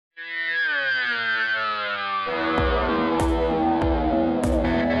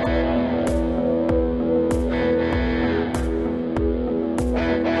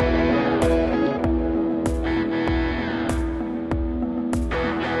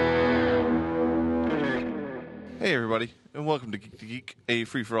Hey everybody, and welcome to Geek to Geek, a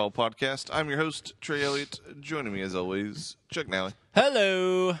free-for-all podcast. I'm your host, Trey Elliott. Joining me as always, Chuck Nally.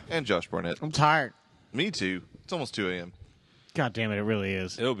 Hello. And Josh Barnett. I'm tired. Me too. It's almost 2 a.m. God damn it, it really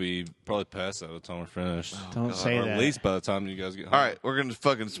is. It'll be probably past that by the time we're finished. Don't say Or that. at least by the time you guys get home. All right, we're going to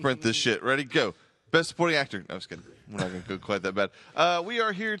fucking sprint this shit. Ready? Go. Best supporting actor. No, I'm just kidding. We're not going to go quite that bad. We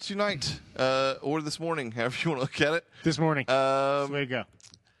are here tonight, or this morning, however you want to look at it. This morning. That's the way to go.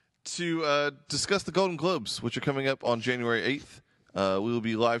 To discuss the Golden Globes, which are coming up on January 8th. We will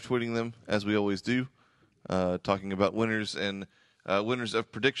be live tweeting them, as we always do, talking about winners and winners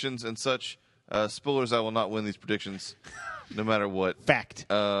of predictions and such. Spoilers, I will not win these predictions, no matter what. Fact.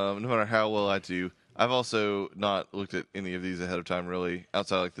 No matter how well I do. I've also not looked at any of these ahead of time, really,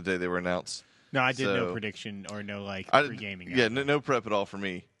 outside like the day they were announced. No, I did no So- prediction or no pre-gaming. Yeah, no prep at all for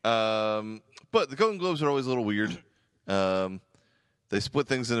me. But the Golden Globes are always a little weird. They split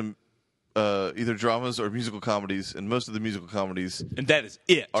things into either dramas or musical comedies, and most of the musical comedies And that is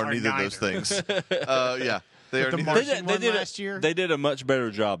it. are Or neither of neither. those things. Yeah, they are the neither. Martian one last year? They did a much better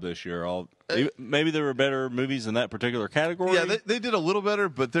job this year. Maybe there were better movies in that particular category. Yeah, they did a little better,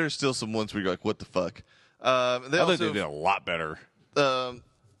 but there's still some ones where you're like, what the fuck? I think they did a lot better.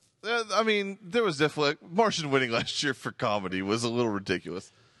 I mean, there was definitely Martian winning last year for comedy was a little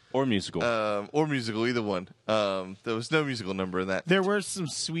ridiculous. Or musical. Or musical, either one. There was no musical number in that. There were some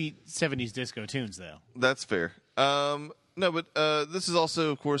sweet 70s disco tunes, though. That's fair. No, but this is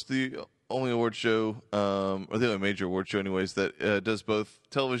also, of course, the only award show, or the only major award show, anyways, that does both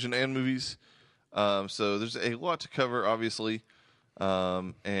television and movies. So there's a lot to cover, obviously.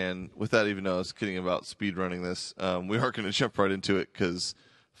 And with that, even though I was kidding about speed running this, we are going to jump right into it because,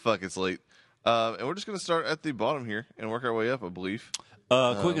 fuck, it's late. And we're just going to start at the bottom here and work our way up, I believe.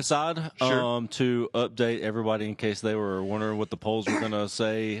 Quick aside, sure. to update everybody in case they were wondering what the polls were going to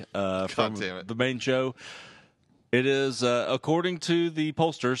say from damn it. the main show. It is, according to the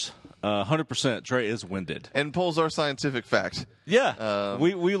pollsters, 100% Trey is winded. And polls are scientific fact. Yeah,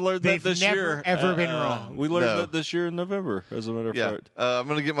 we learned that They've this never, year. ever been wrong. We learned No. that this year in November, as a matter of Yeah, fact. I'm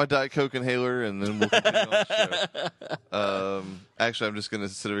going to get my Diet Coke inhaler, and then we'll continue on the show. Actually, I'm just going to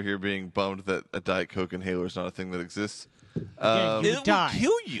sit over here being bummed that a Diet Coke inhaler is not a thing that exists. Again, you would die.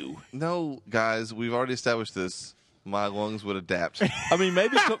 kill you. No, guys, we've already established this. My lungs would adapt. I mean,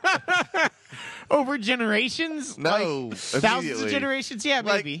 maybe Over generations? No, Like, thousands of immediately. generations? Yeah,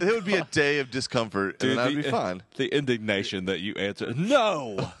 Like, maybe. it would be a day of discomfort, and then I'd be fine. The indignation that you answered.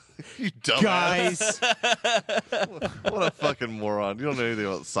 No. You dumbass. Guys. What a fucking moron. You don't know anything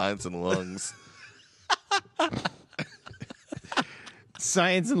about science and lungs.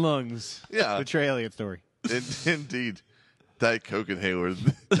 Science and lungs. Yeah. The Trey Elliott story. Indeed. Diet Coke inhaler.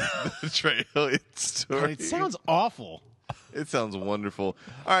 The Trey Elliott story. It sounds awful. It sounds wonderful.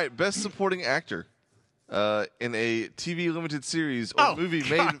 All right, best supporting actor in a TV limited series or movie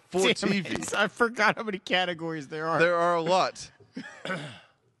Oh, God made for damn TV. it. I forgot how many categories there are. There are a lot.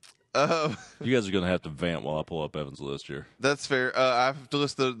 You guys are going to have to vamp while I pull up Evan's list here. That's fair. I have to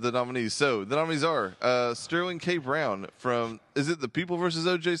list the nominees. So the nominees are Sterling K. Brown from. Is it The People versus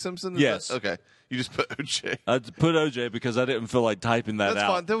O.J. Simpson? Is Yes. that- okay. You just put O.J. I put OJ because I didn't feel like typing that That's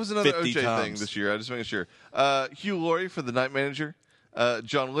out. fine. There was another 50 O.J. times. thing this year. I just making sure. Hugh Laurie for The Night Manager.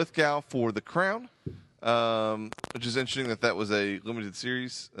 John Lithgow for The Crown. Which is interesting that was a limited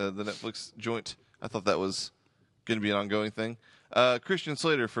series. The Netflix joint. I thought that was going to be an ongoing thing. Christian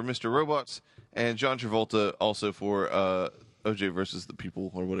Slater for Mr. Robots. And John Travolta also for O.J. versus the People,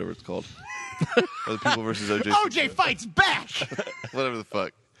 or whatever it's called. Or The People versus O.J. OJ Simpson. fights back! Whatever the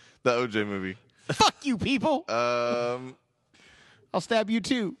fuck. The O.J. movie. Fuck you, people! I'll I'll stab you,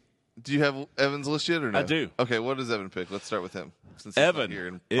 too. Do you have Evan's list yet or no? I do. Okay, what does Evan pick? Let's start with him. Since he's not Evan here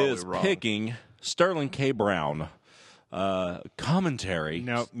and probably is wrong. picking Sterling K. Brown. Commentary.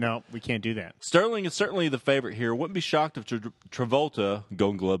 No, we can't do that. Sterling is certainly the favorite here. Wouldn't be shocked if Travolta,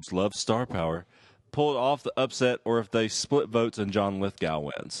 Golden Globes love star power, pulled off the upset or if they split votes and John Lithgow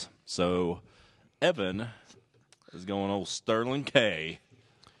wins. So Evan is going old Sterling K.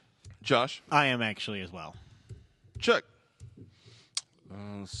 Josh, I am actually as well. Chuck,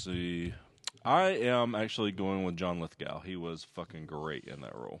 Let's see. I am actually going with John Lithgow. He was fucking great in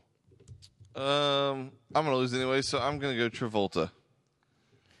that role. I'm gonna lose anyway, so I'm gonna go Travolta.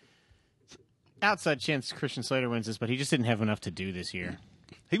 Outside chance Christian Slater wins this, but he just didn't have enough to do this year.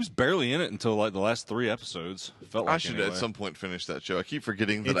 He was barely in it until like the last 3 episodes. Felt like I should anyway. at some point finish that show. I keep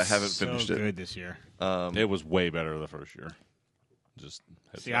forgetting that I haven't finished so it. good this year. It was way better the first year. Just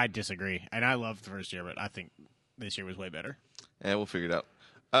heads See, up. I disagree, and I loved the first year, but I think this year was way better. Yeah, we'll figure it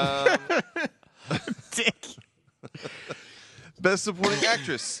out. Dick. Best Supporting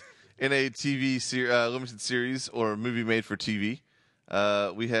Actress in a limited series or movie made for TV.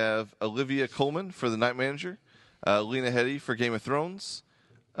 We have Olivia Colman for The Night Manager, Lena Headey for Game of Thrones.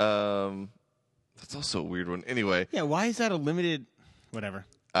 That's also a weird one. Anyway, Yeah, why is that a limited? Whatever.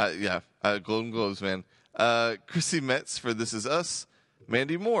 Golden Globes, man. Chrissy Metz for This Is Us.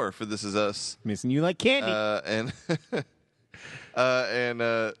 Mandy Moore for This Is Us. Missing you like candy. And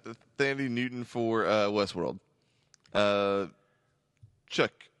Thandie Newton for Westworld.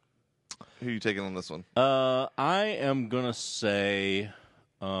 Chuck, who are you taking on this one? I am gonna say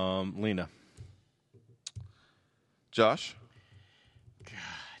Lena. Josh?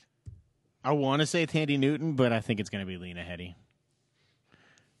 I want to say Thandie Newton, but I think it's going to be Lena Headey.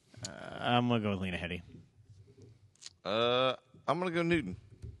 I'm going to go with Lena Headey. I'm going to go Newton.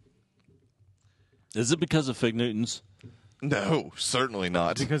 Is it because of Fig Newtons? No, certainly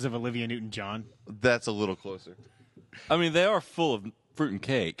not. Because of Olivia Newton-John. That's a little closer. I mean, they are full of fruit and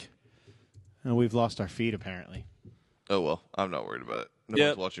cake. And we've lost our feed, apparently. Oh, well, I'm not worried about it. No Yep.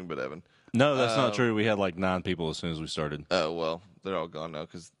 one's watching but Evan. No, that's not true. We had like 9 people as soon as we started. Oh, well, they're all gone now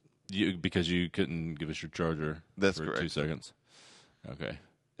because Because you couldn't give us your charger That's for correct. 2 seconds. Okay.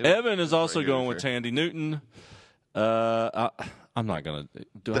 It- Evan is it's also right here, going with fair. Thandie Newton. I'm not going to.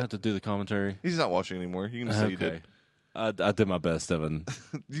 Do I have to do the commentary? he's not watching anymore. You can just say you did. I did my best, Evan.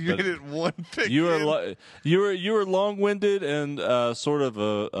 You made it one pick. You were in. you were long-winded and sort of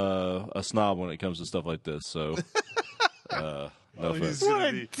a snob when it comes to stuff like this. So, no offense. He's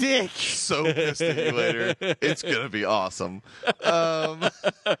gonna be dick! so pissed at you later. It's gonna be awesome.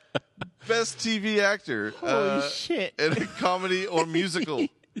 Best TV actor. Holy shit. In a comedy or musical.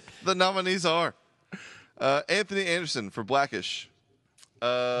 The nominees are Anthony Anderson for Blackish.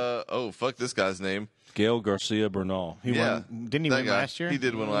 Fuck this guy's name. Gail Garcia Bernal. He won. Didn't he that win guy. last year? He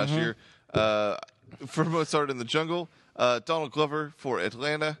did win last year. For Mozart in the Jungle, Donald Glover for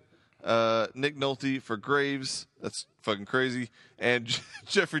Atlanta, Nick Nolte for Graves. That's fucking crazy. And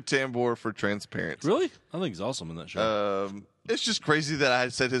Jeffrey Tambor for Transparent. Really? I think he's awesome in that show. It's just crazy that I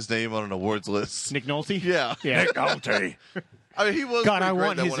said his name on an awards list. Nick Nolte? Yeah. Yeah. Nolte. I mean, he was. God, pretty I great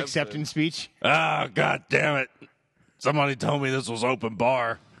want that his one acceptance speech. Ah, God damn it! Somebody told me this was open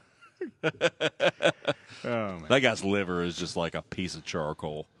bar. Oh, man. That guy's liver is just like a piece of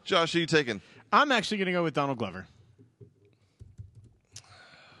charcoal. episode. Josh, who you taking? I'm actually going to go with Donald Glover.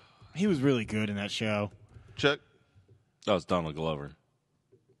 He was really good in that show. Chuck? That was Donald Glover.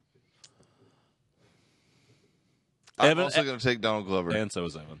 I'm Evan- also going to take Donald Glover. And so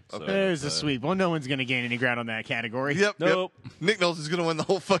is Evan. So, There's a sweep. Well, no one's going to gain any ground on that category. Yep. Nope. Yep. Nick Nolte's going to win the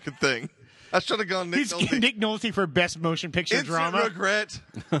whole fucking thing. I should have gone Nick He's Nolte. Nick Nolte for Best Motion Picture Instant Drama. regret.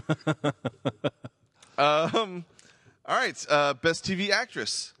 All right. Best TV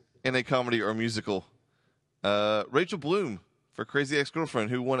actress in a comedy or musical. Rachel Bloom for Crazy Ex-Girlfriend,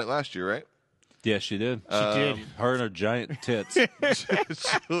 who won it last year, right? yeah, she did. She did. Her and her giant tits.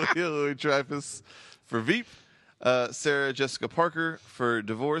 Julia Louis-Dreyfus for Veep. Sarah Jessica Parker for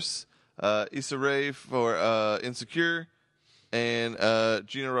Divorce. Issa Rae for Insecure. And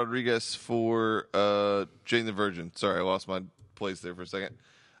Gina Rodriguez for Jane the Virgin. Sorry, I lost my place there for a second.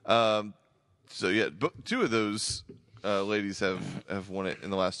 So, yeah, 2 of those ladies have won it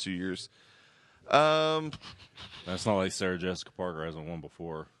in the last 2 years. That's not like Sarah Jessica Parker hasn't won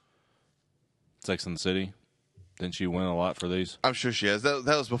before. Sex and the City. Didn't she win a lot for these? I'm sure she has. That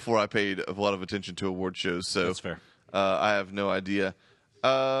was before I paid a lot of attention to award shows, so That's fair. I have no idea.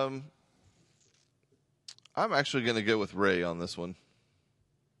 I'm actually going to go with Ray on this one.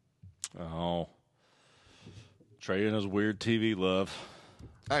 Oh. Trey and his weird TV love.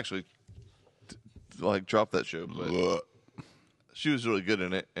 I actually dropped that show, but she was really good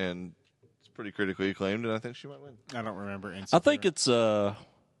in it, and it's pretty critically acclaimed, and I think she might win. I don't remember. I think it's a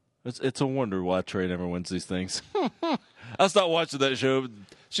wonder why Trey never wins these things. I stopped watching that show.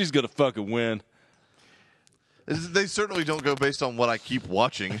 She's gonna fucking win. They certainly don't go based on what I keep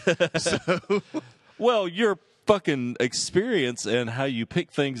watching. So Well, your fucking experience and how you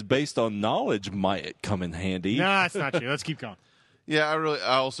pick things based on knowledge might come in handy. No, that's not true. Let's keep going. yeah,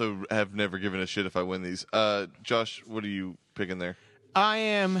 I also have never given a shit if I win these. Josh, what are you picking there? I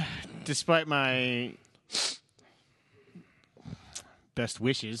am, despite my best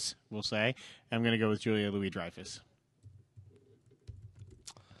wishes, we'll say, I'm going to go with Julia Louis-Dreyfus.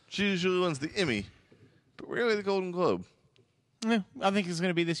 She usually wins the Emmy, but rarely the Golden Globe. I think it's going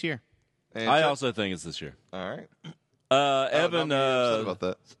to be this year. And I Chuck? also think it's this year. All right. Evan, Not upset about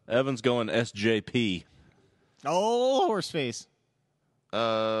that. Evan's going SJP. Oh, horse face.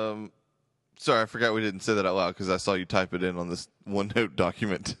 Sorry, I forgot we didn't say that out loud because I saw you type it in on this OneNote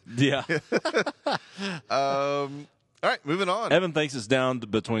document. Yeah. All right, moving on. Evan thinks it's down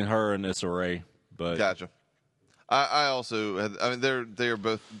between her and Issa Rae, but Gotcha. I also had, I mean they are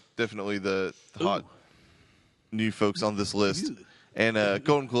both definitely the hot new folks on this list, and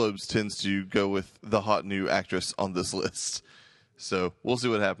Golden Globes tends to go with the hot new actress on this list. So we'll see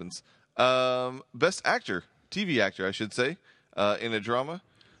what happens. Best actor, TV actor, I should say, in a drama.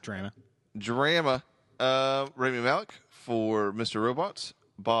 Drama. Rami Malek for Mr. Robot,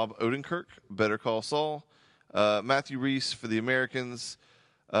 Bob Odenkirk, Better Call Saul, Matthew Rhys for The Americans,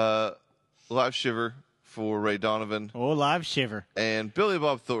 Live Shiver for Ray Donovan, Oh, live shiver. and Billy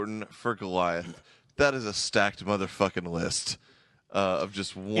Bob Thornton for Goliath. That is a stacked motherfucking list of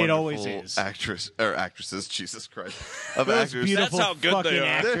just wonderful always is. actresses. Jesus Christ, of Those actors. beautiful That's how good fucking they are.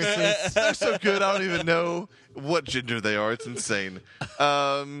 actresses. They're so good. I don't even know what gender they are. It's insane.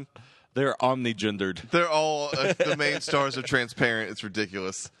 they're omnigendered. They're all the main stars are transparent. It's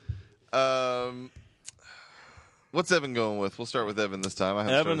ridiculous. What's Evan going with? We'll start with Evan this time. I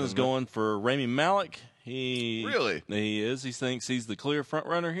haven't Evan started is with him. going for Rami Malek. Really? He is. He thinks he's the clear front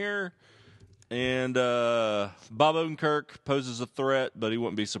runner here. And Bob Odenkirk poses a threat, but he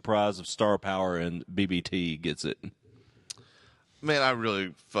wouldn't be surprised if Star Power and BBT gets it. Man, I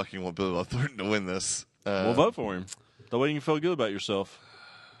really fucking want Billy Bob Thornton to win this. We'll vote for him. That way you can feel good about yourself.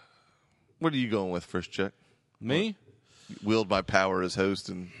 What are you going with first, Chuck? Me? Wield my power as host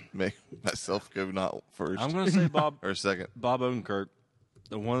and make myself go not first. I'm going to say Bob or second. Odenkirk.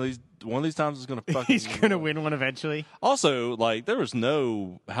 One of these times is going to fucking. He's going to win one eventually. Also, like, there was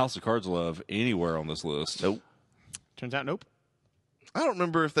no House of Cards love anywhere on this list. Nope. Turns out, nope. I don't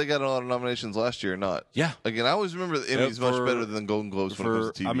remember if they got a lot of nominations last year or not. Yeah. Again, I always remember the Emmys much better than Golden Globes when it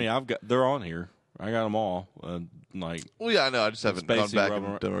comes to TV. I mean, they're on here. I got them all. Like, well, yeah, I know. I just haven't gone Spacey, back Robert-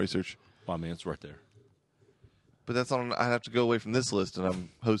 and done research. well, I mean, it's right there. But that's on. I have to go away from this list, and I'm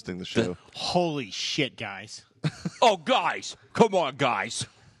hosting the show. Holy shit, guys. Oh, guys. Come on, guys.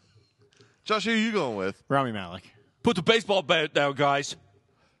 Josh, who are you going with? Rami Malek. Put the baseball bat down, guys.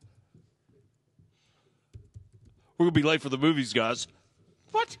 We're going to be late for the movies, guys.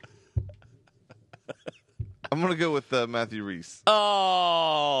 What? I'm going to go with Matthew Rhys.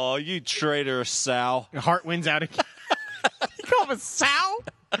 Oh, you traitor, Sal. Your heart wins out again. You call him a sow?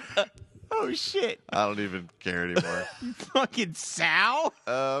 Oh, shit. I don't even care anymore. Fucking sow?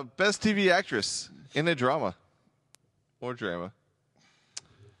 Best TV actress in a drama or drama.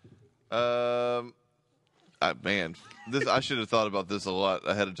 Man, I should have thought about this a lot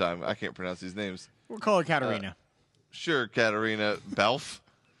ahead of time. I can't pronounce these names. We'll call her Katarina. Sure, Katarina Balfe.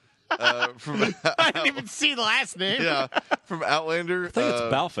 From I didn't even see the last name. yeah, from Outlander. I think it's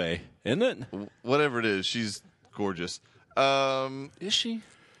Balfe, isn't it? Whatever it is, she's gorgeous. Is she?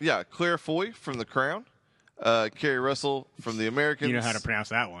 Yeah, Claire Foy from The Crown. Kerry Russell from The Americans. You know how to pronounce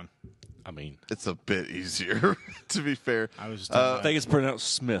that one. I mean, It's a bit easier, to be fair. I was just I think it's pronounced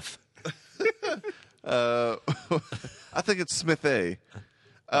Smith. I think it's Smith A.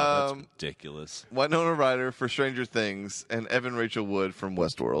 That's ridiculous. Winona Ryder for Stranger Things, and Evan Rachel Wood from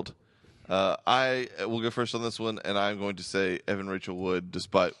Westworld. I will go first on this one, and I'm going to say Evan Rachel Wood,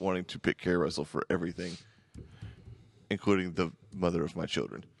 despite wanting to pick Kerry Russell for everything, including the mother of my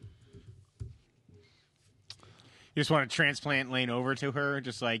children. You just want to transplant Lane over to her,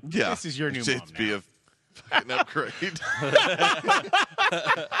 just like, Yeah, this is your new mom it'd be now. a fucking upgrade.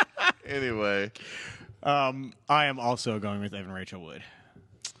 Anyway, I am also going with Evan Rachel Wood.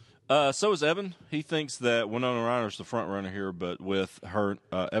 So is Evan. He thinks that Winona Ryder's the front runner here, but with her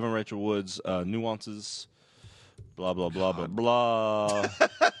Evan Rachel Wood's nuances, blah blah blah blah blah.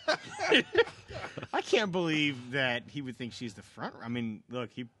 I can't believe that he would think she's the front. I mean, look,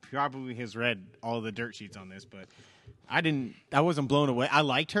 he probably has read all the dirt sheets on this, but I wasn't blown away. I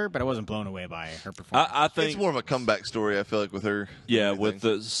liked her, but I wasn't blown away by her performance. I it's think more of a comeback story, I feel like, with her. yeah, with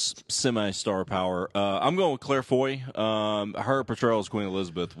the semi-star power. I'm going with Claire Foy. Her portrayal as Queen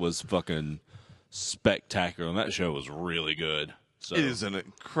Elizabeth was fucking spectacular, and that show was really good. So It is an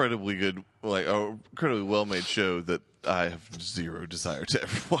incredibly good, incredibly well-made show that I have zero desire to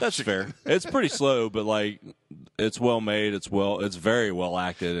ever watch. That's fair. It's pretty slow, but like it's well made. It's very well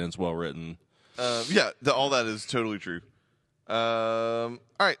acted, and it's well written. Yeah, all that is totally true. All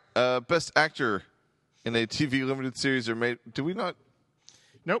right, best actor in a TV limited series or made. Do we not?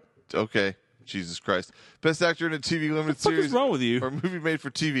 Nope. Okay, Jesus Christ. Best actor in a TV limited fuck series is wrong with you? or movie made for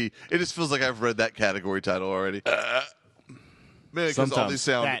TV. It just feels like I've read that category title already. Maybe because all Sometimes. these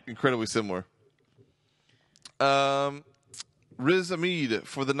sound That- incredibly similar. Riz Ahmed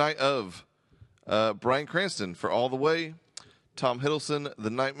for The Night Of. Bryan Cranston for All the Way. Tom Hiddleston, The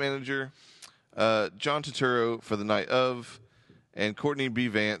Night Manager. John Turturro for The Night Of. And Courtney B.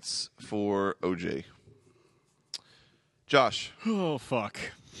 Vance for OJ. Josh, Oh, fuck.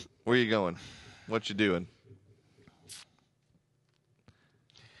 where you going? What you doing?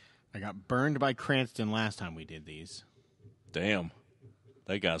 I got burned by Cranston last time we did these. Damn.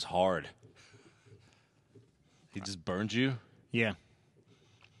 That guy's hard. He just burned you? Yeah.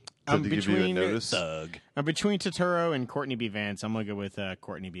 Did he give you a notice? Thug. I'm between Turturro and Courtney B. Vance. I'm going to go with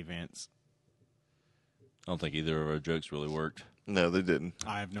Courtney B. Vance. I don't think either of our jokes really worked. No, they didn't.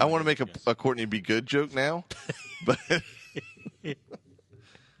 I have no I want to idea make what a Courtney B. Good joke now, but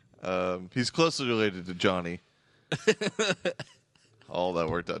he's closely related to Johnny. All that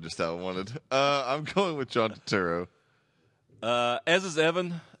worked out just how I wanted. I'm going with John Turturro. As is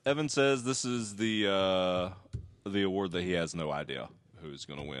Evan. Evan says this is the award that he has no idea who's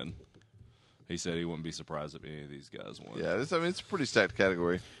going to win. He said he wouldn't be surprised if any of these guys won. Yeah, it's a pretty stacked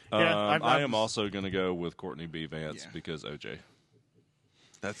category. Yeah, I am also going to go with Courtney B. Vance Yeah. because OJ.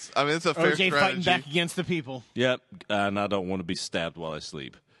 It's a fair OJ strategy. fighting back against the people. Yep, and I don't want to be stabbed while I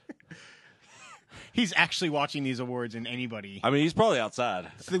sleep. He's actually watching these awards and anybody. I mean, he's probably outside.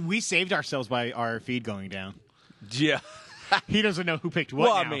 So we saved ourselves by our feed going down. Yeah. He doesn't know who picked what.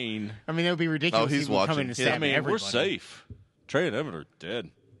 Well, I now. mean, that would be ridiculous. Oh, he's He would come watching. in and Yeah, stab I mean, everybody. we're safe. Trey and Evan are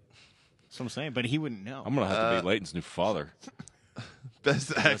dead. That's what I'm saying, but he wouldn't know. I'm going to have to be Leighton's new father. Best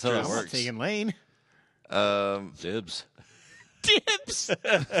That's how that actress. I'm not works. taking Lane. Dibs. Dips.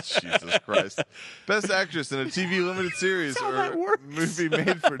 Jesus Christ. Best actress in a TV limited series how that or works. movie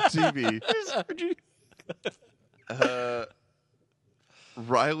made for TV.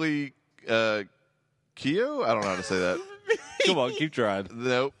 Riley Keough? I don't know how to say that. Come on, keep trying.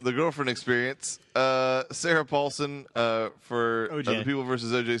 Nope. The Girlfriend Experience. Sarah Paulson for OJ. The People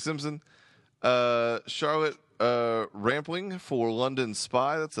versus O.J. Simpson. Charlotte Rampling for London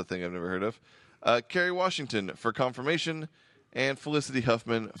Spy. That's a thing I've never heard of. Kerry Washington for Confirmation. And Felicity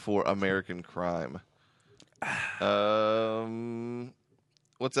Huffman for American Crime.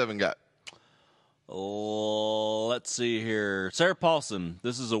 What's Evan got? Let's see here. Sarah Paulson.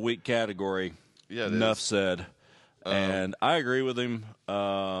 This is a weak category. Yeah, it Enough is. said. And I agree with him.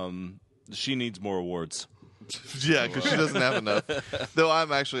 She needs more awards. Yeah, because she doesn't have enough. Though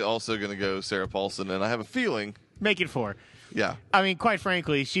I'm actually also going to go Sarah Paulson, and I have a feeling. Make it 4. Yeah. I mean, quite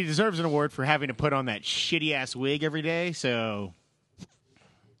frankly, she deserves an award for having to put on that shitty ass wig every day. So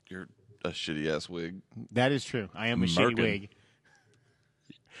You're a shitty ass wig. that is true. I am a shitty Merkin. wig.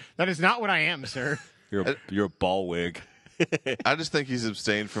 That is not what I am, sir. You're a ball wig. I just think he's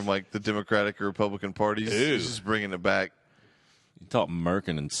abstained from like the Democratic or Republican parties. Ew. He's just bringing it back. You talk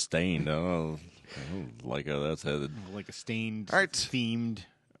Merkin and stained. I don't like how that's headed. Like a stained, All right. themed,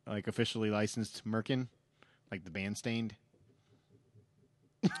 like officially licensed Merkin, like the band Stained.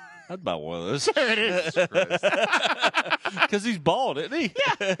 I'd buy one of those. There it is. Because he's bald, isn't he?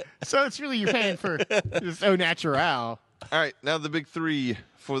 So it's really you're paying for just au natural. All right, now the big 3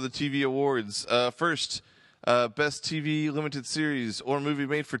 for the TV awards. First, best TV limited series or movie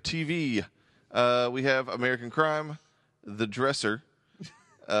made for TV. We have American Crime, The Dresser,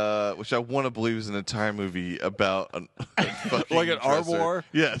 which I want to believe is an entire movie about a fucking Like an art dresser. war?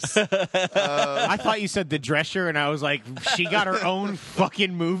 Yes. I thought you said the Dresser, and I was like, she got her own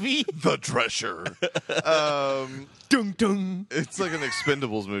fucking movie. The Dresser. Dung dung. It's like an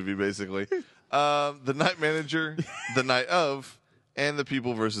Expendables movie, basically. The Night Manager, The Night Of, and The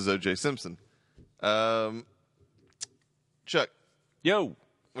People versus O.J. Simpson. Chuck, Yo.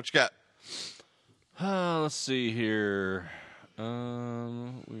 what you got? Let's see here. We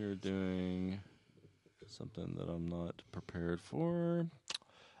are doing something that I'm not prepared for.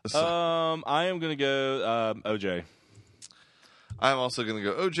 I am going to go OJ. I'm also going to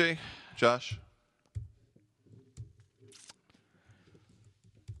go O.J. Josh.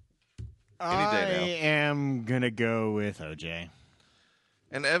 Any day now. I am gonna go with OJ.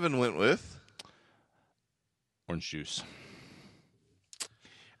 And Evan went with. Orange juice.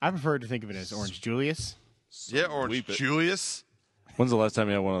 I prefer to think of it as Orange Julius. Yeah, Orange Weep it. Julius. When's the last time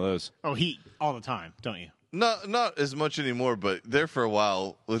you had one of those? Oh, he all the time, don't you? Not as much anymore, but there for a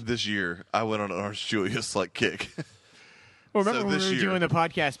while this year, I went on an Orange Julius like kick. Well, remember So when this we were year- doing the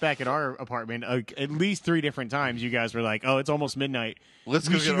podcast back at our apartment? At least 3 different times, you guys were like, "Oh, it's almost midnight. Let's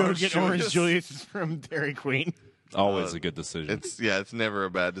we go should get go Orange get Julius." Orange Julius from Dairy Queen." Always a good decision. It's never a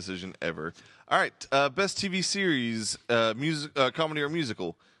bad decision ever. All right, best TV series, music, comedy or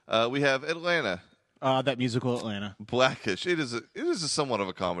musical. We have Atlanta, That musical Atlanta. Blackish. It is a somewhat of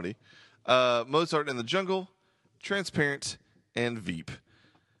a comedy. Mozart in the Jungle, Transparent, and Veep.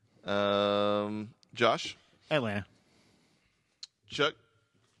 Josh, Atlanta. Chuck.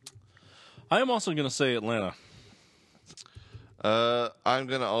 I am also going to say Atlanta. I'm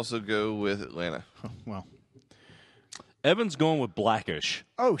gonna also go with Atlanta. Oh, well. Evan's going with Blackish.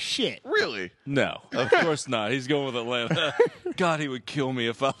 Oh, shit. Really? No, of course not. He's going with Atlanta. God, he would kill me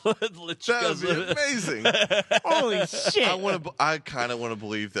if I let you That guys would be amazing. Holy shit. I kind of want to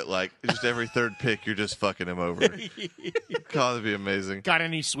believe that, like, just every third pick, you're just fucking him over. God, that'd be amazing. Got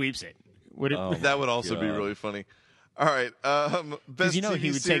and he sweeps it. Would it? Oh. That would also be God. really funny. All right, best you know TV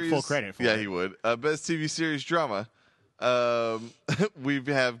he would series, take full credit for yeah, it. he would. Best TV series drama. We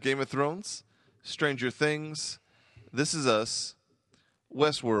have Game of Thrones, Stranger Things, This Is Us,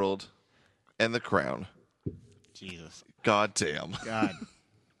 Westworld, and The Crown. Jesus. God damn. God.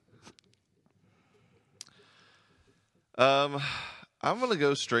 I'm gonna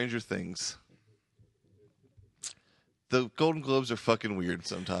go Stranger Things. The Golden Globes are fucking weird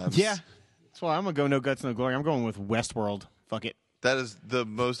sometimes. Yeah. That's why I'm going to go No Guts, No Glory. I'm going with Westworld. Fuck it. That is the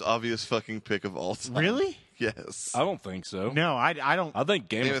most obvious fucking pick of all time. Really? Yes. I don't think so. No, I don't. I think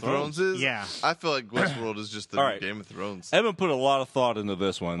Game Game of of Thrones is? Yeah. I feel like Westworld is just the All new right. Game of Thrones. Evan put a lot of thought into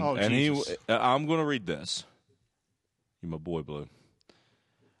this one, Oh, and Jesus. I'm going to read this. You my boy, Blue.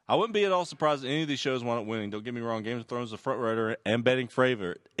 I wouldn't be at all surprised if any of these shows wound up winning. Don't get me wrong, Game of Thrones is a front runner and betting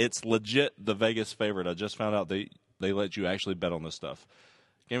favorite. It's legit the Vegas favorite. I just found out they let you actually bet on this stuff.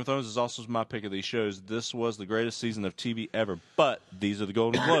 Game of Thrones is also my pick of these shows. This was the greatest season of TV ever, but these are the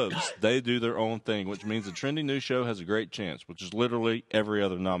Golden Globes. They do their own thing, which means the trendy new show has a great chance, which is literally every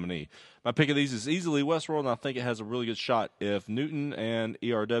other nominee. My pick of these is easily Westworld, and I think it has a really good shot. If Newton and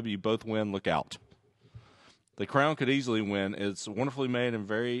ERW both win, look out. The Crown could easily win. It's wonderfully made and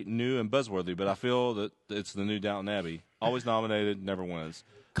very new and buzzworthy, but I feel that it's the new Downton Abbey. Always nominated, never wins.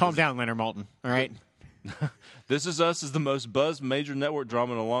 Calm down, Leonard Maltin. All right. This Is Us is the most buzzed major network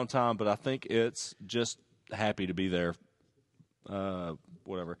drama in a long time, but I think it's just happy to be there.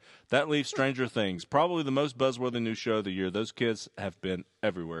 Whatever. That leaves Stranger Things, probably the most buzzworthy new show of the year. Those kids have been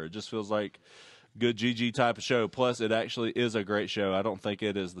everywhere. It just feels like good GG type of show. Plus, it actually is a great show. I don't think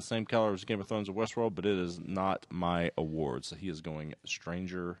it is the same caliber as Game of Thrones or Westworld, but it is not my award. So he is going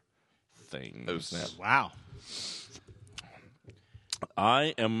Stranger Things. Oh, snap. Wow.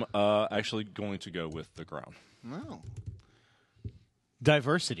 I am actually going to go with The Crown. Wow.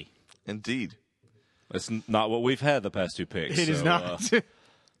 Diversity. Indeed. It's not what we've had the past two picks. It is so, not.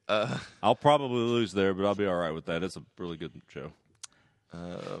 I'll probably lose there, but I'll be all right with that. It's a really good show.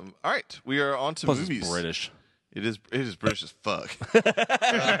 All right, we are on to Plus, movies. it's British. It is British as fuck.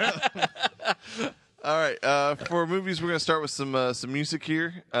 All right, for movies, we're going to start with some music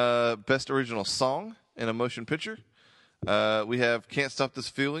here. Best original song in a motion picture. We have "Can't Stop This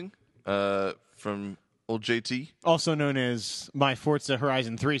Feeling" from old JT. Also known as my Forza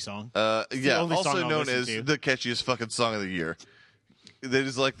Horizon 3 song. Yeah, only song also I'll known listen as to. the catchiest fucking song of the year. That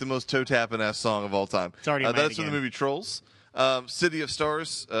is like the most toe tapping ass song of all time. It's already in my that's head from the again. movie Trolls. City of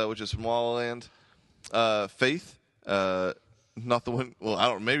Stars, which is from La La Land. Faith, not the one. Well, I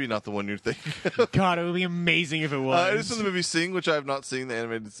don't. Maybe not the one you're thinking. God, it would be amazing if it was. It is from the movie Sing, which I have not seen, the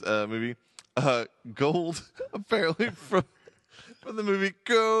animated movie. Gold, apparently from the movie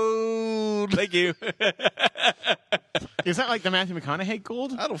Gold. Thank you. Is that like the Matthew McConaughey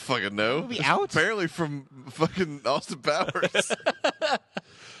gold? I don't fucking know. Movie It's out? apparently from fucking Austin Powers.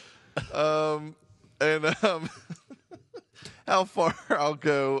 How far I'll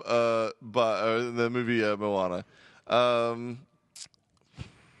go by the movie Moana.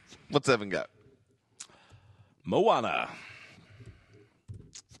 What's Evan got? Moana.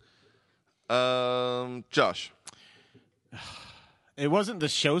 Josh. It wasn't the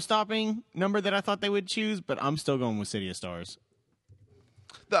show-stopping number that I thought they would choose, but I'm still going with City of Stars.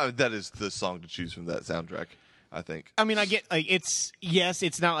 That is the song to choose from that soundtrack, I think. I mean, I get like it's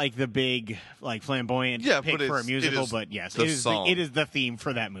not like the big like flamboyant Yeah, pick but for a it musical, is but yes, the it is song. it is the theme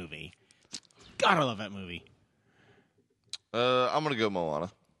for that movie. God, I love that movie. I'm gonna go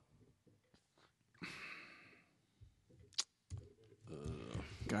Moana.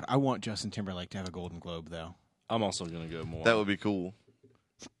 God, I want Justin Timberlake to have a Golden Globe though. I'm also going to go Moana. That would be cool.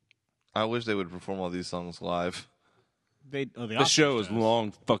 I wish they would perform all these songs live. The This show is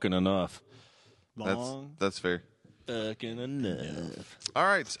long fucking enough. long. That's fair. Fucking enough. All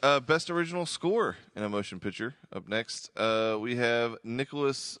right, best original score in a motion picture. Up next, we have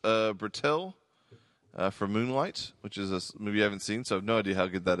Nicholas Bertel from Moonlight, which is a movie I haven't seen, so I have no idea how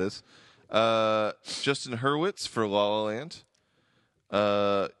good that is. Justin Hurwitz for La La Land.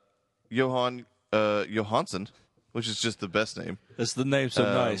 Johan Johansson, which is just the best name. It's the name so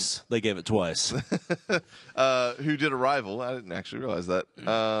nice. They gave it twice. Who did Arrival. I didn't actually realize that.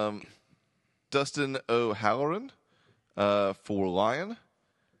 Dustin O'Halloran for Lion.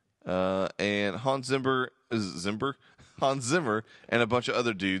 And Hans Zimmer, Hans Zimmer, and a bunch of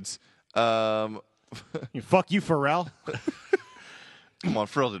other dudes. Fuck you, Pharrell. Come on,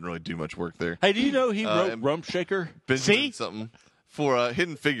 Pharrell didn't really do much work there. Hey, do you know he wrote Rump Shaker? Benjamin something for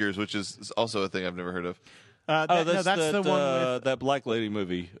Hidden Figures, which is also a thing I've never heard of. That's the one with that Black Lady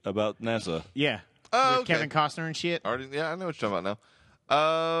movie about NASA. yeah, Oh, with okay. Kevin Costner and shit. I know what you're talking about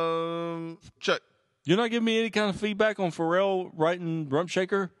now. Chuck, You're not giving me any kind of feedback on Pharrell writing Rump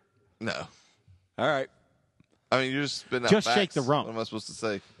Shaker? no. All right. I mean, you're just spitting out Just facts. shake the rump. What am I supposed to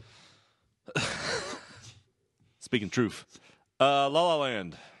say? Speaking truth. La La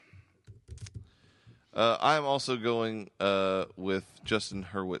Land. I am also going with Justin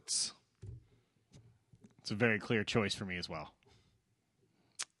Hurwitz. It's a very clear choice for me as well.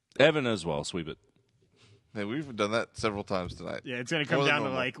 Evan as well. Sweep it. Hey, we've done that several times tonight. Yeah, it's going to come More than down to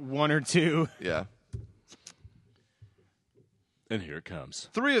normal. like one or two. Yeah. And here it comes.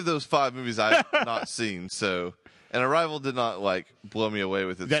 3 of those 5 movies I've not seen, so... And Arrival did not, blow me away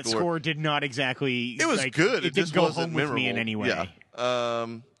with its That score did not exactly. It was good. It It didn't just go wasn't home with me in memorable. any way. Yeah.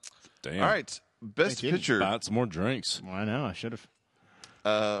 Damn. All right. Best didn't. Picture. Buy some more drinks. Well, I know. I should have.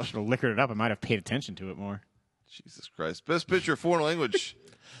 Should have liquored it up. I might have paid attention to it more. Jesus Christ. Best Picture, Foreign Language.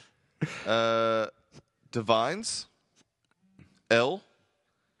 Divines. Elle.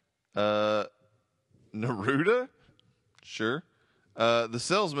 Neruda. Sure. The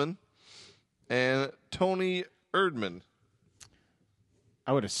Salesman. And Tony Erdmann.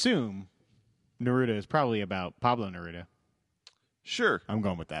 I would assume Neruda is probably about Pablo Neruda. Sure. I'm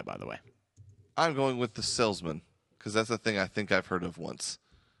going with that, by the way. I'm going with The Salesman because that's a thing I think I've heard of once.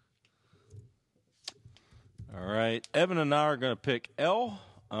 All right. Evan and I are going to pick Elle.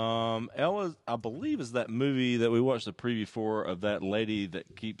 Elle, is, I believe, is that movie that we watched the preview for of that lady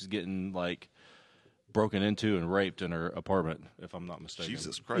that keeps getting, broken into and raped in her apartment, if I'm not mistaken.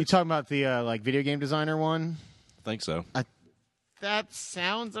 Jesus You Christ. talking about the video game designer one? I think so. That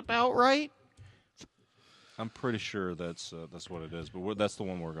sounds about right. I'm pretty sure that's what it is, but that's the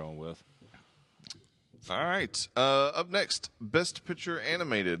one we're going with. All right. Up next, Best Picture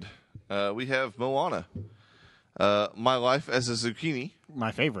Animated. We have Moana. My Life as a Zucchini.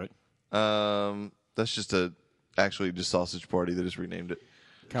 My favorite. That's just actually just Sausage Party. They just renamed it.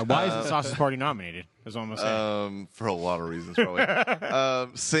 God, why isn't Sausage Party nominated? That's what I'm gonna say. For a lot of reasons,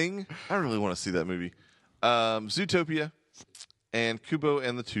 probably. Sing. I really want to see that movie. Zootopia. And Kubo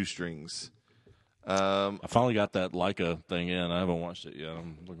and the Two Strings. I finally got that Leica thing in. I haven't watched it yet.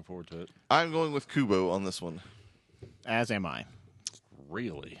 I'm looking forward to it. I'm going with Kubo on this one. As am I.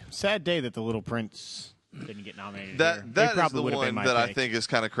 Really? Sad day that the Little Prince didn't get nominated. here. That It is probably the would have been one my that I pick. think is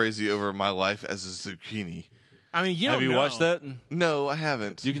kind of crazy over My Life as a Zucchini. I mean, Have you watched that? No, I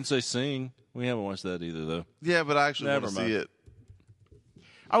haven't. You can say Sing. We haven't watched that either, though. Yeah, but I actually want Never to see mind. it.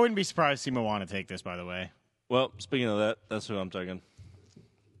 I wouldn't be surprised to see Moana take this. By the way, Well, speaking of that, that's who I'm taking.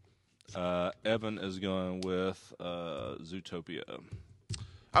 Evan is going with Zootopia.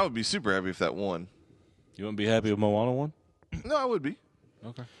 I would be super happy if that won. You wouldn't be happy with Moana one? No, I would be.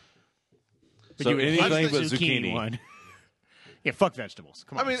 Okay. but So you would anything hate but the zucchini. one. Yeah, fuck vegetables.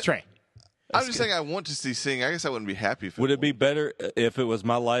 Come on, I mean- it's Trey. I'm just saying I want to see Sing. I guess I wouldn't be happy if it Would it be won. better if it was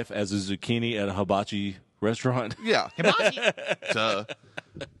My Life as a Zucchini at a hibachi restaurant? Yeah. Duh.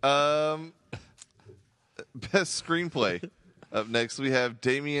 Best Screenplay. Up next, we have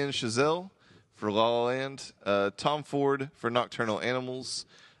Damien Chazelle for La La Land, Tom Ford for Nocturnal Animals,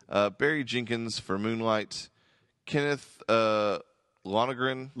 Barry Jenkins for Moonlight, Kenneth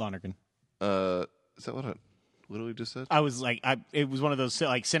Lonergan. Lonergan. Is that what I literally just said? I was like, it was one of those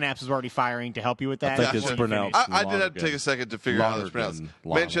synapses were already firing to help you with that. think That's it's when you pronounced finished. I did have to Lonergan. take a second to figure out how it's pronounced.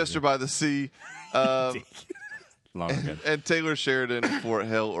 Lonergan. Manchester by the Sea, Lonergan. and Taylor Sheridan for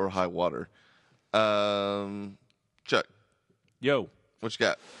Hell or High Water. Chuck, Yo. what you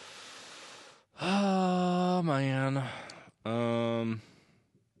got? Oh, man.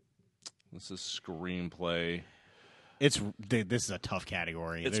 This is screenplay. This is a tough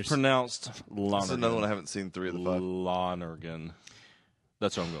category. It's There's- pronounced This is Lonergan. another one I haven't seen 3 of the 5. Lonergan.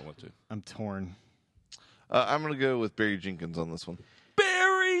 That's what I'm going with, too. I'm torn. I'm going to go with Barry Jenkins on this one.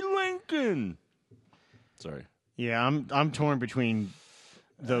 Barry Lincoln. Sorry. Yeah, I'm torn between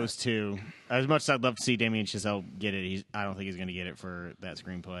those two. As much as I'd love to see Damien Chazelle get it, I don't think he's going to get it for that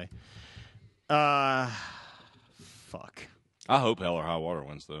screenplay. Fuck. I hope Hell or High Water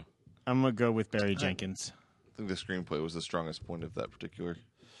wins, though. I'm going to go with Barry Jenkins. I think the screenplay was the strongest point of that particular.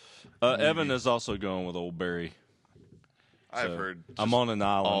 Evan is also going with Old Barry. I've So, heard I'm on an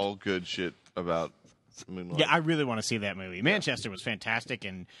island. all good shit about Moonlight. Yeah, I really want to see that movie. Manchester was fantastic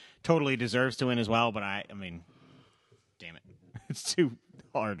and totally deserves to win as well, but I mean, damn it. It's too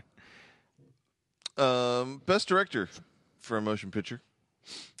hard. Best director for a motion picture.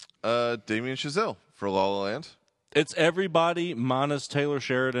 Damien Chazelle for La La Land. It's everybody minus Taylor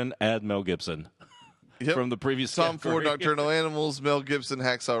Sheridan, add Mel Gibson Yep. from the previous Tom Ford, category. Nocturnal Animals, Mel Gibson,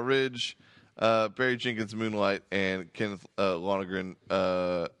 Hacksaw Ridge, Barry Jenkins, Moonlight, and Kenneth Lonergan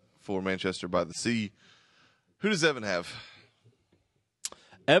for Manchester by the Sea. Who does Evan have?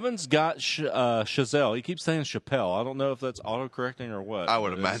 Evan's got Chazelle. He keeps saying Chappelle. I don't know if that's autocorrecting or what. I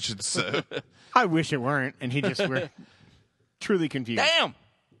would imagine so. I wish it weren't, and he just were truly confused. Damn!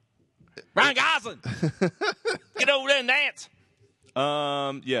 Ryan Gosling! Get over there and dance!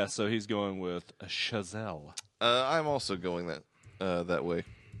 Yeah, so he's going with Chazelle. I'm also going that way.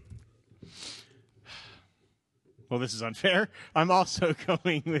 Well, this is unfair. I'm also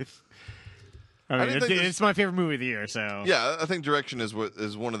going with. I mean, didn't think it's my favorite movie of the year, so. Yeah, I think direction is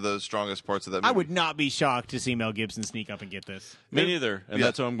one of the strongest parts of that movie. I would not be shocked to see Mel Gibson sneak up and get this. Me neither, and Yeah.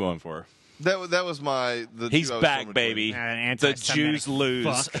 that's what I'm going going for. That was the He's two I was back, torn baby. An The anti-Semitic Jews lose.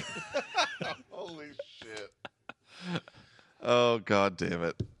 fuck. between. Holy shit! Oh god damn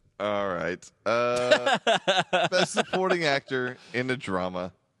it! All right, best supporting actor in a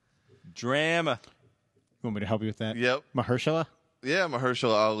drama. Drama. You want me to help you with that? Yep. Mahershala? Yeah,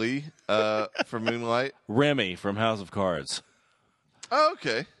 Mahershala Ali for Moonlight. Remy from House of Cards. Oh,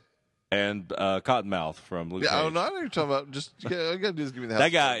 okay. And Cottonmouth from Luke Yeah, I Cage. don't know. I know what you're talking about. Just all you gotta do is give me the house.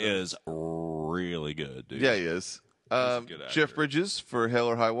 That guy is really good, dude. Yeah, he is. a good actor. Jeff Bridges for Hell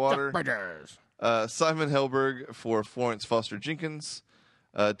or High Water. Simon Helberg for Florence Foster Jenkins.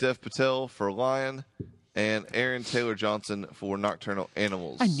 Dev Patel for Lion. And Aaron Taylor Johnson for Nocturnal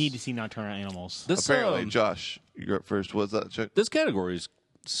Animals. I need to see Nocturnal Animals. This, Apparently, Josh, you're up first. What's that, Chuck? this category is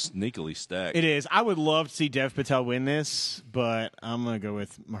sneakily stacked. It is. I would love to see Dev Patel win this, but I'm going to go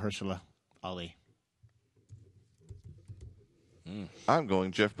with Mahershala Ali. I'm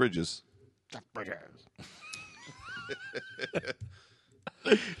going Jeff Bridges.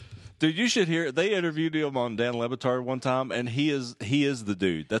 Dude, you should hear. They interviewed him on Dan Le Batard one time, and he is the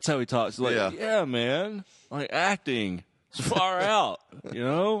dude. That's how he talks. Like, Yeah. yeah, man, like acting, it's far out. You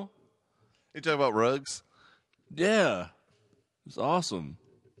know, You talking about rugs? yeah, it's awesome.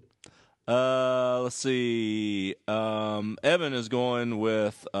 Let's see. Evan is going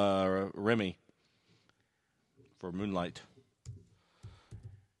with Remy for Moonlight,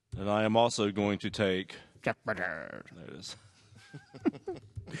 and I am also going to take. There it is.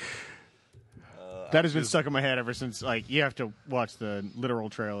 That has been stuck in my head ever since. Like, you have to watch the literal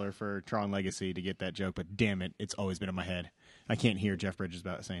trailer for Tron Legacy to get that joke, but damn it, it's always been in my head. I can't hear Jeff Bridges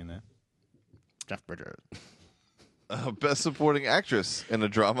about saying that. Jeff Bridges. Best Supporting Actress in a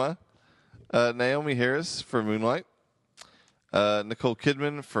Drama. Naomi Harris for Moonlight. Nicole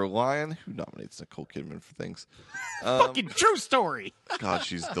Kidman for Lion. Who nominates Nicole Kidman for things? Fucking true story. God,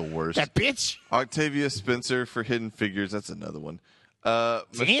 she's the worst. That bitch. Octavia Spencer for Hidden Figures. That's another one.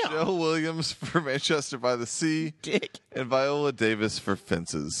 Michelle Williams for Manchester by the Sea. Dick. And Viola Davis for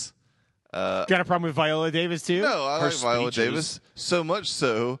Fences. Got a problem with Viola Davis, too? No, I Her like Viola speeches. Davis so much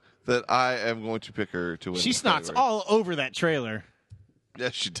so that I am going to pick her to win. She this snots category. all over that trailer.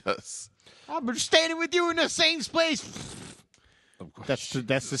 Yes, she does. I've been standing with you in the same place. That's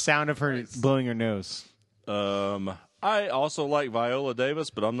the sound of her blowing her nose. I also like Viola Davis,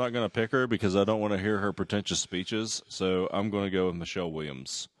 but I'm not going to pick her because I don't want to hear her pretentious speeches. So I'm going to go with Michelle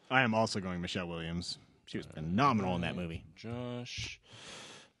Williams. I am also going Michelle Williams. She was phenomenal in that movie. Josh.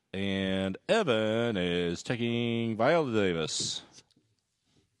 And Evan is taking Viola Davis.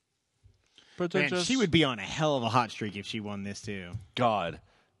 Man, Pretentious. she would be on a hell of a hot streak if she won this, too. God,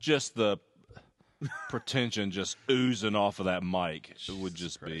 just the pretension just oozing off of that mic. It would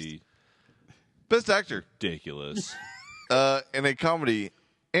just be Best Actor ridiculous. in a comedy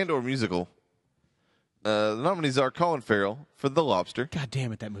and or musical. The nominees are Colin Farrell for The Lobster. God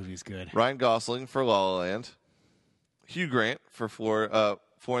damn it, that movie is good. Ryan Gosling for La La Land. Hugh Grant for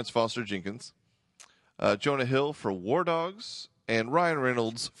Florence Foster Jenkins. Jonah Hill for War Dogs. And Ryan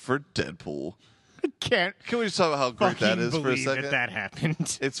Reynolds for Deadpool. Can't Can we just talk about how great fucking that is for a believe second? that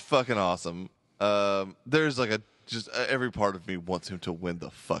happened. It's fucking awesome. There's like every part of me wants him to win the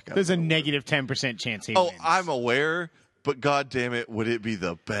fuck out There's of a it. negative 10% chance he Oh, wins. I'm aware, but god damn it, would it be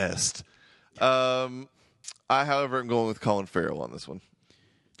the best? I, however, am going with Colin Farrell on this one.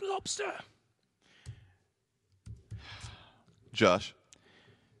 Lobster. Josh.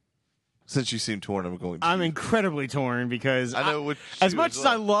 Since you seem torn, I'm going to. I'm incredibly torn because I know which as you much as as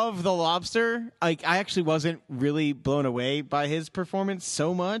I well. love The Lobster, like I actually wasn't really blown away by his performance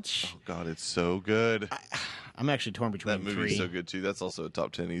so much. Oh, God, it's so good. I'm actually torn between That movie's three. so good, too. That's also a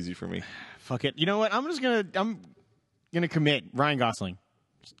top 10 easy for me. Fuck it. You know what? I'm gonna commit Ryan Gosling,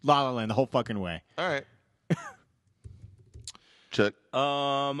 La La Land, the whole fucking way. All right. Chuck.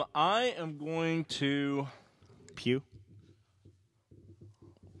 I am going to. Pew.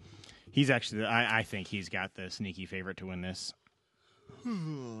 He's actually. I think he's got the sneaky favorite to win this.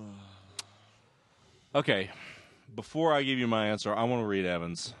 Okay, before I give you my answer, I want to read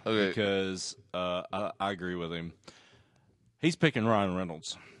Evans. Okay. Because I agree with him. He's picking Ryan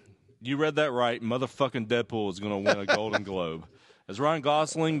Reynolds. You read that right. Motherfucking Deadpool is going to win a Golden Globe. Is Ryan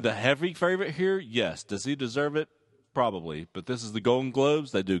Gosling the heavy favorite here? Yes. Does he deserve it? Probably. But this is the Golden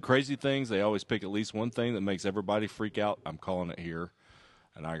Globes. They do crazy things. They always pick at least one thing that makes everybody freak out. I'm calling it here.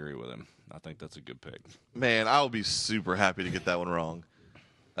 And I agree with him. I think that's a good pick. Man, I'll be super happy to get that one wrong.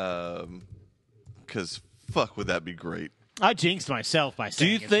 Because fuck, would that be great? I jinxed myself by saying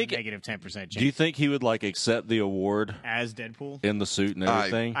you it's think- a negative 10% chance. Do you think he would like accept the award as Deadpool? in the suit and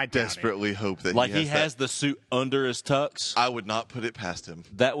everything? I doubt desperately hope that like he has the suit under his tux? that. I would not put it past him.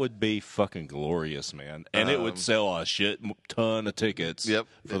 That would be fucking glorious, man. And it would sell a shit ton of tickets Yep.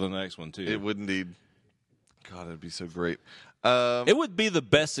 for the next one, too. It would indeed. God, it'd be so great. It would be the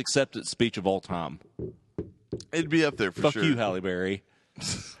best acceptance speech of all time. It'd be up there for Fuck sure. you, Halle Berry.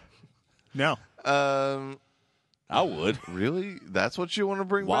 No. I would. Really? That's what you want to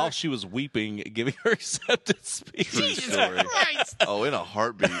bring While back? she was weeping, giving her acceptance speech. True story. Oh, in a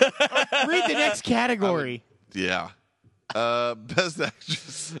heartbeat. Read the next category. Yeah. Best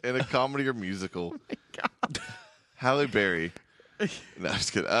actress in a comedy or musical. Halle Berry. No, I'm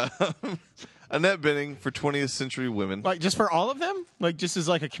just kidding. Annette Bening for 20th Century Women. Like just for all of them? Like just as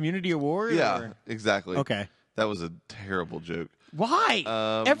like a community award? Yeah, or- exactly. Okay. That was a terrible joke. Why?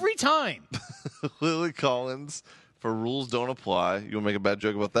 Every time. Lily Collins for Rules Don't Apply. You want to make a bad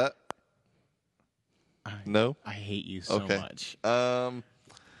joke about that? No? I hate you so Okay. much.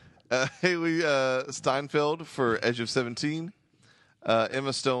 Haley Steinfeld for Edge of 17.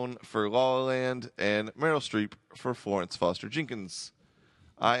 Emma Stone for La La Land. And Meryl Streep for Florence Foster Jenkins.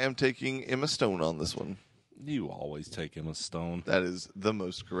 I am taking Emma Stone on this one. You always take Emma Stone. That is the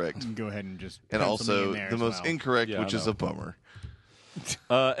most correct. Go ahead and just And pencil me also in there the as most well. incorrect, Yeah, which I is know. a bummer.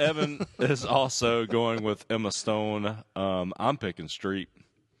 Evan is also going with Emma Stone. I'm picking Streep.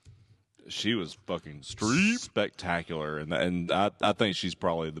 She was fucking spectacular, and I think she's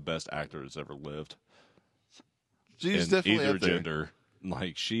probably the best actor that's ever lived. She's in definitely either up there. gender.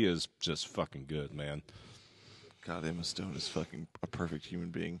 Like, she is just fucking good, man. God, Emma Stone is fucking a perfect human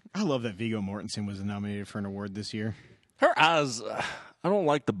being. I love that Viggo Mortensen was nominated for an award this year. Her eyes, I don't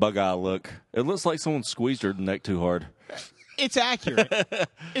like the bug eye look. It looks like someone squeezed her neck too hard. It's accurate.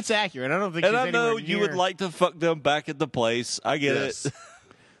 It's accurate. I don't think And she's I know anywhere you would near- like to fuck them back into place. I get Yes. it.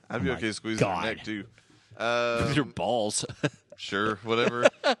 I'd be okay squeezing God. her neck too. With your balls. Sure, whatever,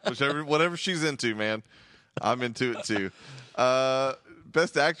 whatever she's into, man. I'm into it too.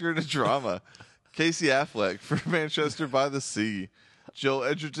 Best actor in a drama: Casey Affleck for Manchester by the Sea, Joel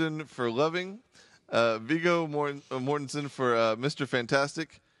Edgerton for Loving, Viggo Mortensen for Mr.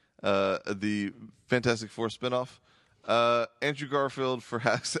 Fantastic, the Fantastic Four spinoff, Andrew Garfield for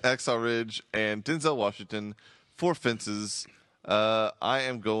Hacksaw Ridge, and Denzel Washington for Fences. I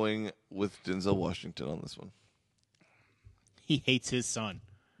am going with Denzel Washington on this one. He hates his son.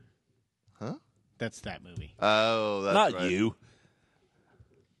 Huh? That's that movie. Oh, that's Not right. you.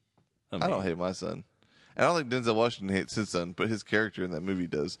 I don't hate my son. And I don't think Denzel Washington hates his son, but his character in that movie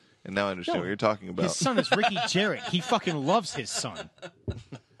does. And now I understand No. what you're talking about. His son is Ricky Jarrett. He fucking loves his son.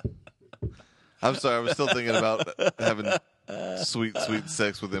 I'm sorry, I was still thinking about having sweet, sweet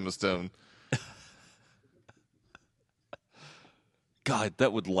sex with Emma Stone. God,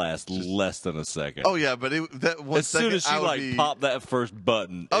 that would last less than a second. Oh yeah, but that one as soon second as she I would like be, popped that first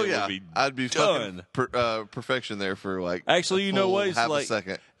button, oh it yeah, would be I'd be done. fucking perfection there for like. Actually, a you know full what? It's half like a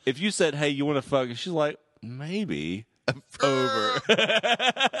second. if you said, "Hey, you want to fuck?" She's like, "Maybe." Over.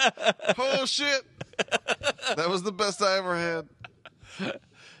 Oh shit! That was the best I ever had.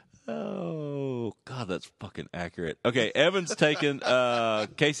 Oh God, that's fucking accurate. Okay, Evan's taking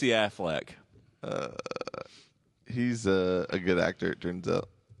Casey Affleck. He's a good actor, it turns out.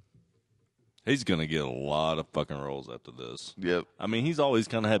 He's gonna get a lot of fucking roles after this. Yep. I mean, he's always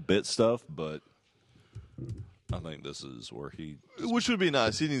kind of had bit stuff, but I think this is where he. Which would be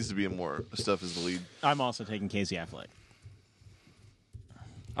nice. He needs to be in more stuff as the lead. I'm also taking Casey Affleck.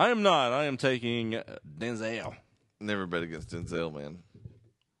 I am not. I am taking Denzel. Never bet against Denzel, man.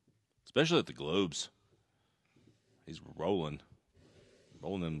 especially at the Globes. He's rolling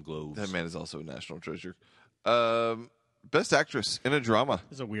them Globes. That man is also a national treasure. Best actress in a drama.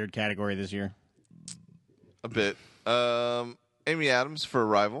 It's a weird category this year. A bit. Amy Adams for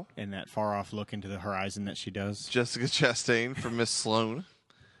Arrival. And that far off look into the horizon that she does. Jessica Chastain for Miss Sloane,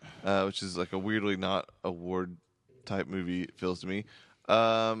 which is like a weirdly not award type movie, it feels to me.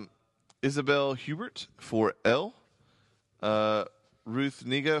 Isabel Hubert for Elle. Ruth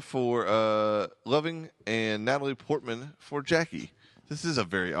Negga for Loving, and Natalie Portman for Jackie. This is a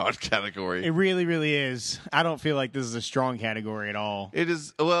very odd category. It really, really is. I don't feel like this is a strong category at all. It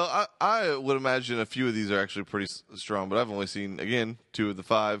is. Well, I would imagine a few of these are actually pretty strong, but I've only seen, again, 2 of the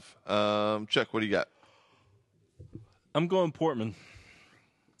 5. Chuck, what do you got? I'm going Portman.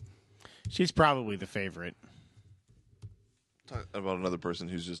 She's probably the favorite. Talk about another person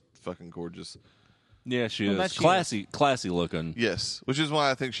who's just fucking gorgeous. Yeah, she Well, is. that she Classy looking. Yes, which is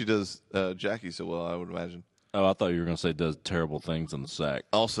why I think she does Jackie so well, I would imagine. Oh, I thought you were going to say does terrible things in the sack.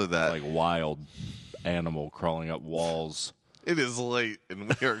 Also that. Like wild animal crawling up walls. It is late,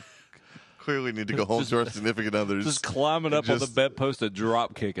 and we are clearly need to go home to our significant others. Just climbing up on the bedpost and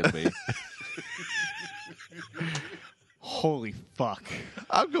drop kicking me. Holy fuck.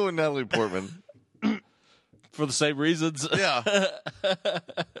 I'm going Natalie Portman. For the same reasons. Yeah.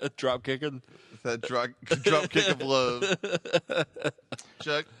 Drop kicking. That drop kick of love.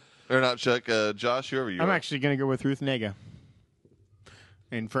 Chuck. Or not Chuck. Josh, whoever you are. I'm actually going to go with Ruth Negga.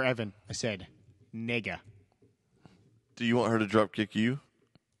 And for Evan, I said Negga. Do you want her to drop kick you?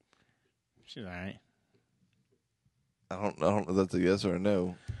 She's all right. I don't know if that's a yes or a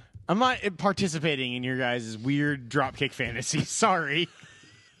no. I'm not participating in your guys' weird dropkick fantasy. Sorry.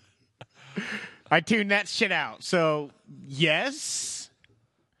 I tuned that shit out. So, yes.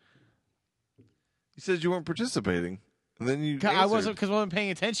 You said you weren't participating. And then you I answered. wasn't because I wasn't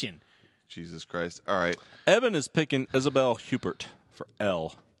paying attention. Jesus Christ. All right. Evan is picking Isabel Hubert for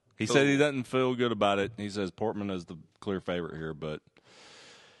Elle. He said he doesn't feel good about it. He says Portman is the clear favorite here, but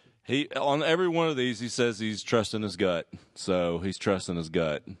he on every one of these he says he's trusting his gut. So he's trusting his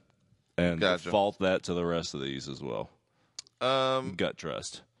gut. And Gotcha. fault that to the rest of these as well. Gut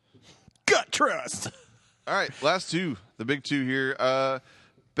trust. Gut trust. All right. Last 2. The big 2 here.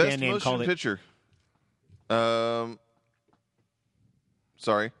 Best Name motion called it. picture.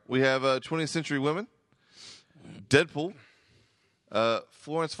 Sorry. We have 20th Century Women, Deadpool,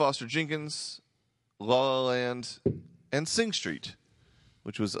 Florence Foster Jenkins, La La Land, and Sing Street,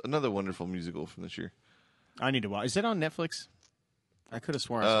 which was another wonderful musical from this year. I need to watch. Is it on Netflix? I could have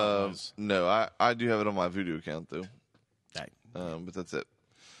sworn I saw it was. No, I do have it on my Vudu account, though. That- But that's it.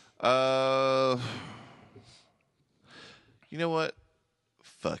 You know what?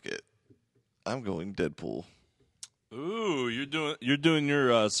 Fuck it. I'm going Deadpool. Ooh, you're doing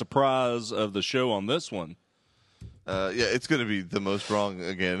your surprise of the show on this one. Yeah, it's going to be the most wrong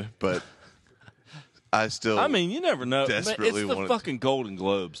again, but I still. I mean, you never know. Desperately It's the want it. fucking Golden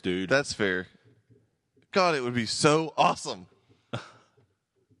Globes, dude. That's fair. God, it would be so awesome.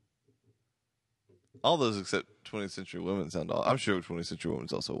 All those except 20th Century Women sound all. I'm sure 20th Century Women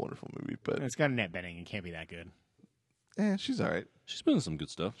is also a wonderful movie, but It's got a net betting. It can't be that good. she's all right. She's been in some good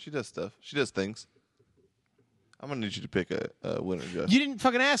stuff. She does stuff. She does things. I'm gonna need you to pick a winner, Josh. You didn't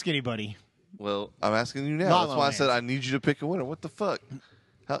fucking ask anybody. Well, I'm asking you now. La La That's why I Land. said I need you to pick a winner. What the fuck?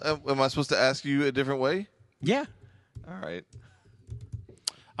 How, am I supposed to ask you a different way? Yeah. All right.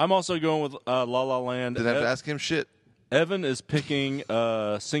 I'm also going with La La Land. Didn't have to ask him shit. Evan is picking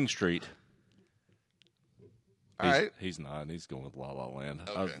Sing Street. All right. He's not. He's going with La La Land.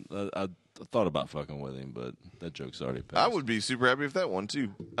 Okay. I thought about fucking with him, but that joke's already passed. I would be super happy if that won too.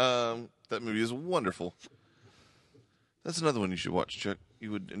 That movie is wonderful. That's another one you should watch, Chuck.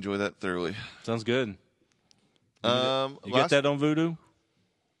 You would enjoy that thoroughly. Sounds good. You last- got that on Vudu?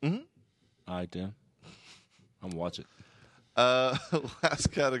 Mm-hmm. All right, then. I'm gonna watch it.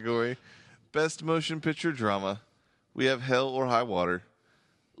 Last category, best motion picture drama. We have Hell or High Water,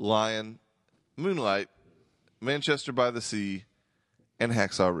 Lion, Moonlight, Manchester by the Sea, and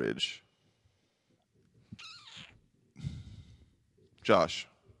Hacksaw Ridge. Josh,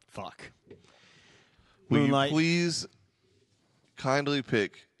 Fuck. will Moonlight. you please kindly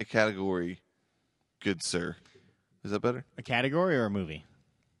pick a category, good sir? Is that better? A category or a movie?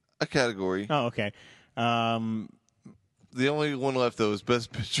 A category. Oh, okay. The only one left, though, is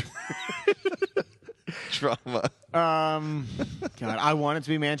best picture drama. God, I want it to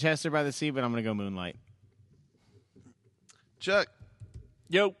be Manchester by the Sea, but I'm going to go Moonlight. Chuck,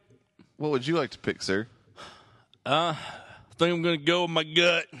 Yo. what would you like to pick, sir? I think I'm gonna go with my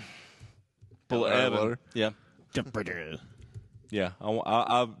gut. Pull Hell or High Evan. Water? Yeah. Yeah,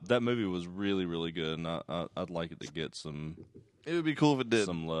 that movie was really, really good, and I'd like it to get some It would be cool if it did.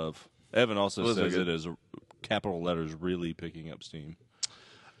 some love. Evan also Was it says good? it is capital letters really picking up steam.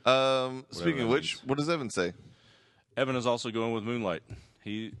 Speaking that of which, means. what does Evan say? Evan is also going with Moonlight.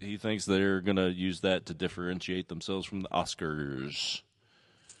 He thinks they're going to use that to differentiate themselves from the Oscars.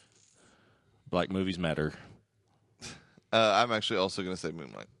 Black movies matter. I'm actually also going to say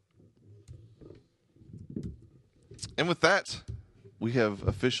Moonlight. And with that, we have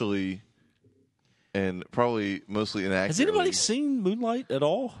officially and probably mostly inaccurately. Has anybody seen Moonlight at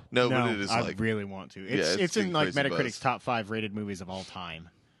all? No, No, but it is I like really want to. it's It's in getting like crazy Metacritic's buzz. top 5 rated movies of all time,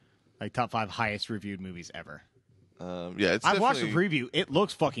 like top 5 highest reviewed movies ever. yeah, it's I've watched the definitely- preview. It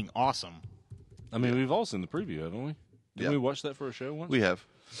looks fucking awesome. I mean, we've all seen the preview, haven't we? Didn't Yeah. we watch that for a show once? We have.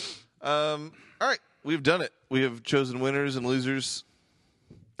 All right, we've done it. We have chosen winners and losers.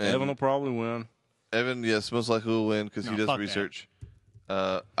 And Evan will probably win. Evan, yes, most likely will win because he No, does fuck that. research.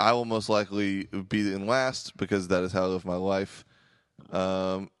 I will most likely be in last because that is how I live my life.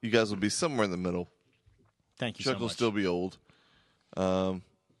 You guys will be somewhere in the middle. Thank you Chuck so will much. still be old.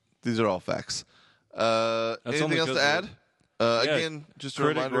 These are all facts. Anything only else to 'cause add? of- Yeah, Again, just a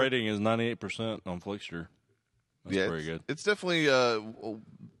Critic reminder. rating is 98% on Flickster. That's Yeah, pretty good. It's definitely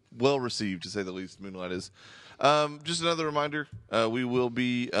well received, to say the least. Moonlight is. Just another reminder: we will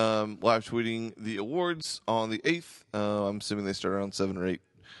be live tweeting the awards on the 8th. I'm assuming they start around 7 or 8.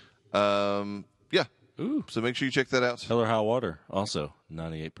 Yeah. Ooh. So make sure you check that out. Hell or High Water, also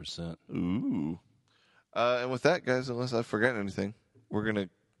 98%. Ooh. And with that, guys, unless I've forgotten anything, we're gonna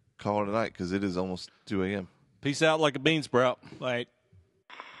call it a night because it is almost 2 a.m. Peace out like a bean sprout. Like,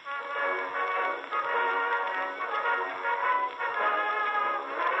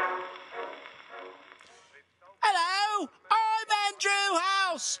 Hello, I'm Andrew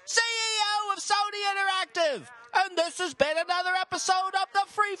House, CEO of Sony Interactive, and this has been another episode of the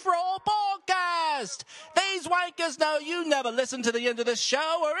Free For All podcast. These wankers know you never listen to the end of this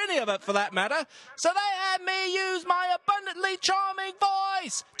show, or any of it for that matter, so they had me use my abundantly charming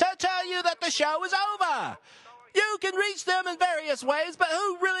voice to tell you that the show is over. You can reach them in various ways, but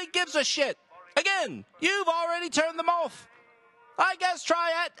who really gives a shit? Again, you've already turned them off. I guess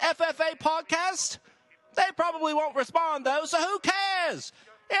try at FFA Podcast. They probably won't respond, though, so who cares?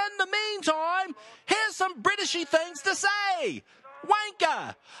 In the meantime, here's some Britishy things to say.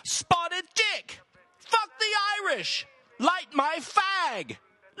 Wanker, spotted dick, fuck the Irish, light my fag,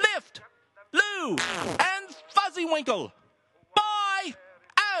 lift, loo, and fuzzy winkle. Bye.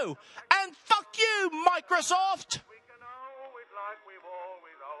 Oh, and fuck you, Microsoft. We can always like we've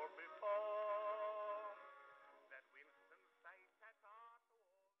always before.